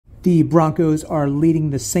The Broncos are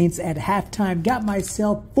leading the Saints at halftime. Got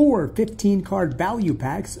myself 4 15-card value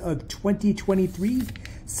packs of 2023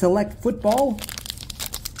 Select Football.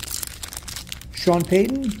 Sean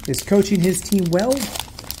Payton is coaching his team well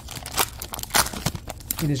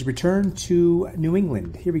in his return to New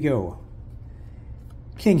England. Here we go.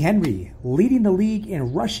 King Henry leading the league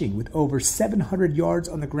in rushing with over 700 yards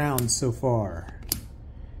on the ground so far.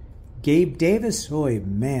 Gabe Davis, oh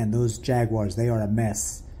man, those Jaguars, they are a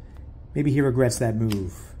mess. Maybe he regrets that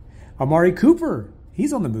move. Amari Cooper,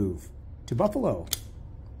 he's on the move to Buffalo.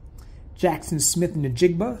 Jackson Smith and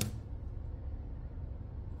Njigba.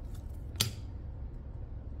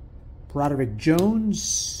 Broderick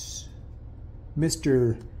Jones.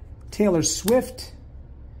 Mr. Taylor Swift.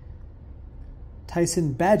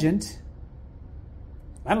 Tyson Bagent.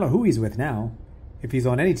 I don't know who he's with now, if he's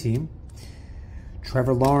on any team.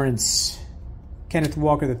 Trevor Lawrence. Kenneth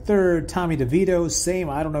Walker III, Tommy DeVito, same.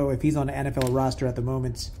 I don't know if he's on the NFL roster at the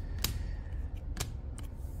moment.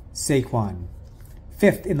 Saquon,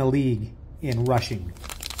 5th in the league in rushing.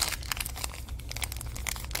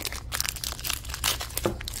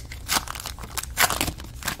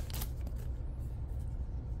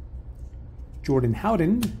 Jordan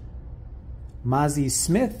Howden, Mozzie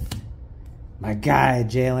Smith, my guy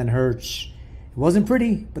Jalen Hurts. It wasn't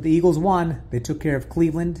pretty, but the Eagles won. They took care of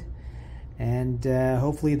Cleveland. And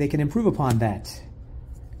hopefully they can improve upon that.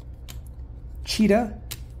 Cheetah,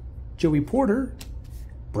 Joey Porter,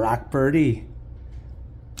 Brock Purdy,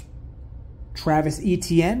 Travis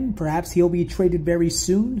Etienne, perhaps he'll be traded very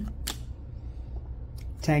soon.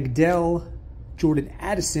 Tank Dell, Jordan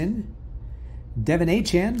Addison, Devin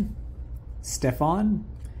Achane, Stephon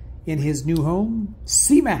in his new home.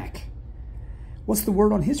 C-Mac, what's the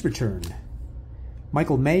word on his return?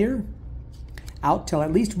 Michael Mayer, out till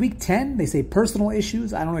at least week 10. They say personal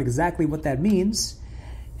issues. I don't know exactly what that means.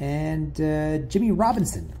 And Jimmy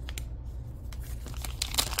Robinson.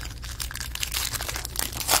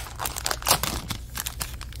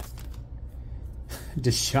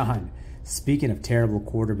 Deshaun. Speaking of terrible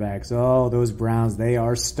quarterbacks. Oh, those Browns. They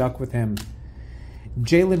are stuck with him.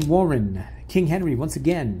 Jalen Warren. King Henry once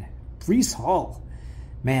again. Breece Hall.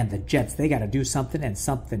 Man, the Jets. They got to do something and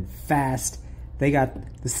something fast. They got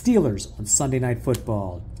the Steelers on Sunday Night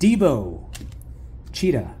Football. Debo,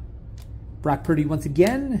 Cheetah, Brock Purdy once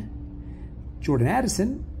again, Jordan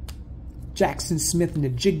Addison, Jackson Smith and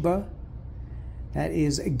Njigba. That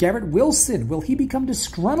is Garrett Wilson. Will he become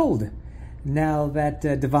disgruntled now that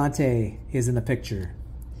Devontae is in the picture?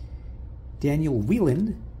 Daniel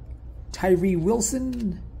Whelan, Tyree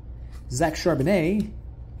Wilson, Zach Charbonnet,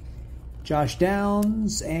 Josh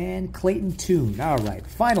Downs, and Clayton Tune. All right,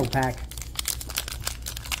 final pack.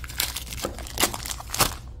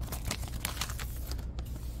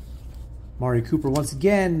 Amari Cooper once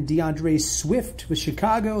again. DeAndre Swift with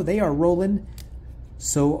Chicago. They are rolling.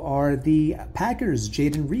 So are the Packers.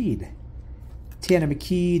 Jaden Reed. Tanner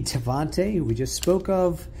McKee, Devontae, who we just spoke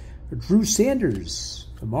of. Drew Sanders.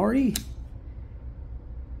 Amari.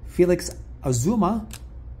 Felix Azuma.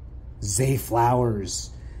 Zay Flowers.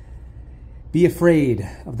 Be afraid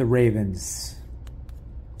of the Ravens.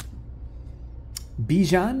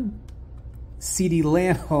 Bijan. CeeDee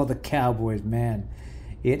Lamb. Oh, the Cowboys, man.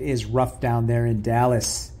 It is rough down there in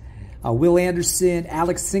Dallas. Will Anderson,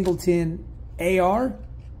 Alex Singleton, AR.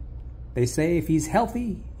 They say if he's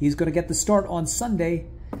healthy, he's going to get the start on Sunday.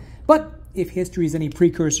 But if history is any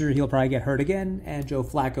precursor, he'll probably get hurt again. And Joe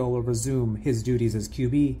Flacco will resume his duties as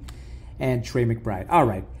QB. And Trey McBride. All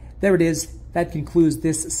right, there it is. That concludes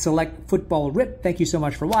this Select Football Rip. Thank you so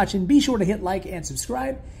much for watching. Be sure to hit like and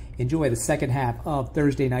subscribe. Enjoy the second half of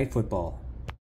Thursday Night Football.